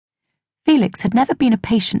Felix had never been a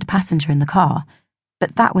patient passenger in the car,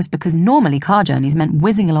 but that was because normally car journeys meant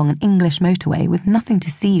whizzing along an English motorway with nothing to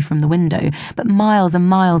see from the window but miles and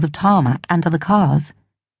miles of tarmac and other cars.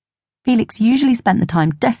 Felix usually spent the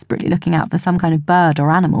time desperately looking out for some kind of bird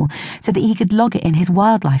or animal so that he could log it in his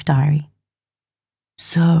wildlife diary.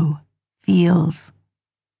 "So, feels,"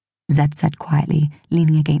 Zed said quietly,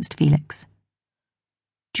 leaning against Felix.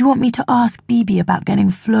 "Do you want me to ask Bibi about getting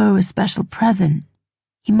Flo a special present?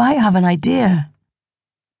 He might have an idea."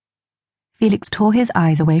 Felix tore his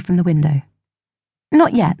eyes away from the window.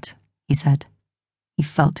 "Not yet," he said. He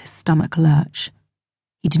felt his stomach lurch.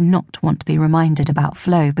 He did not want to be reminded about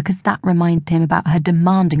Flo because that reminded him about her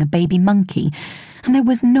demanding a baby monkey, and there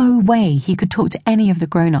was no way he could talk to any of the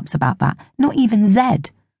grown-ups about that, not even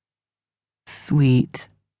Zed. "Sweet,"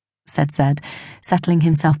 said Zed, settling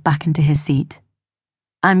himself back into his seat.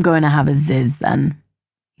 "I'm going to have a ziz then,"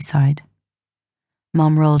 he sighed.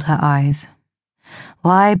 Mum rolled her eyes.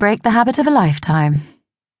 Why break the habit of a lifetime?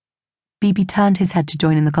 Bibi turned his head to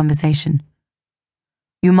join in the conversation.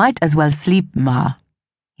 "You might as well sleep, Ma,"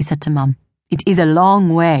 he said to Mum. "It is a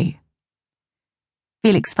long way."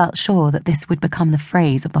 Felix felt sure that this would become the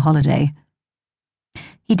phrase of the holiday.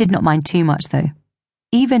 He did not mind too much, though.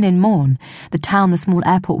 Even in Morn, the town the small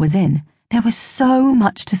airport was in, there was so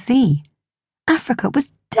much to see. Africa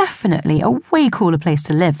was definitely a way cooler place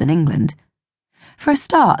to live than England. For a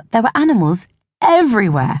start, there were animals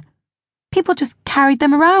everywhere. People just carried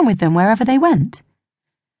them around with them wherever they went.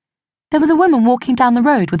 There was a woman walking down the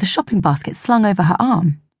road with a shopping basket slung over her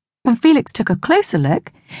arm. When Felix took a closer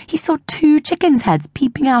look, he saw 2 chickens' heads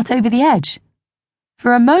peeping out over the edge.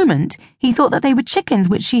 For a moment, he thought that they were chickens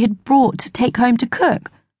which she had brought to take home to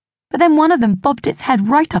cook, but then one of them bobbed its head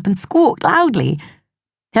right up and squawked loudly.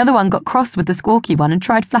 The other one got cross with the squawky one and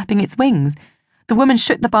tried flapping its wings. The woman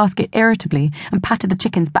shook the basket irritably and patted the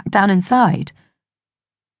chickens back down inside.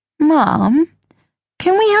 "Mum,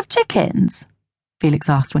 can we have chickens?" Felix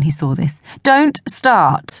asked when he saw this. "Don't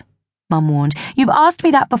start," Mum warned. "You've asked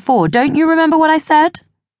me that before. Don't you remember what I said?"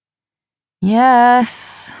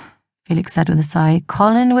 "Yes," Felix said with a sigh.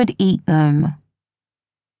 "Colin would eat them."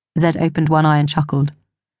 Zed opened one eye and chuckled.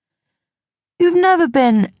 "You've never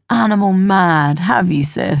been animal mad, have you,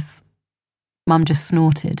 sis?" Mum just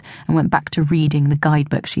snorted and went back to reading the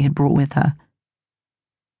guidebook she had brought with her.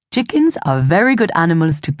 "Chickens are very good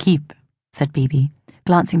animals to keep," said Bibi,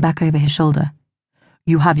 glancing back over his shoulder.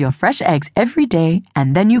 "You have your fresh eggs every day,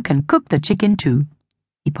 and then you can cook the chicken too,"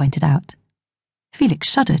 he pointed out. Felix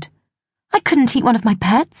shuddered. "I couldn't eat one of my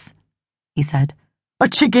pets," he said. "A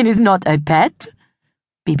chicken is not a pet,"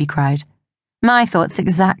 Bibi cried. "My thoughts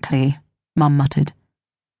exactly," Mum muttered.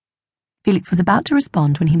 Felix was about to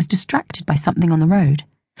respond when he was distracted by something on the road.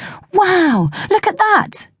 "Wow, look at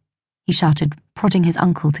that!" he shouted, prodding his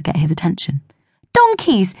uncle to get his attention.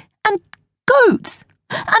 "Donkeys and goats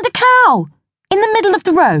and a cow in the middle of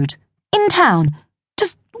the road, in town,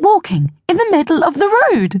 just walking in the middle of the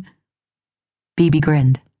road." Bibi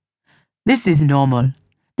grinned. "This is normal.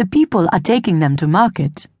 The people are taking them to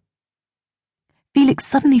market." Felix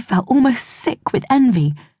suddenly felt almost sick with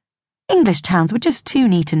envy. English towns were just too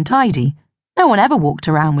neat and tidy. No one ever walked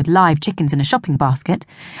around with live chickens in a shopping basket,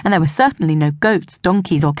 and there were certainly no goats,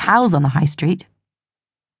 donkeys, or cows on the high street.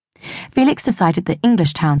 Felix decided that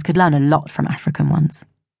English towns could learn a lot from African ones.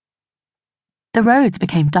 The roads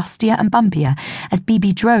became dustier and bumpier as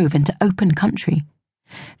Bibi drove into open country.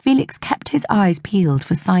 Felix kept his eyes peeled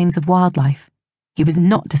for signs of wildlife. He was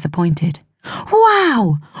not disappointed.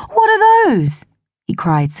 "Wow! What are those?" he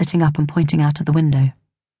cried, sitting up and pointing out of the window.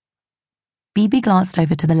 Bibi glanced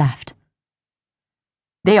over to the left.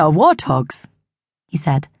 "They are warthogs," he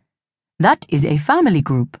said. "That is a family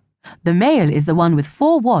group. The male is the one with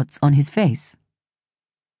 4 warts on his face."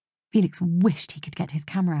 Felix wished he could get his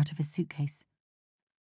camera out of his suitcase.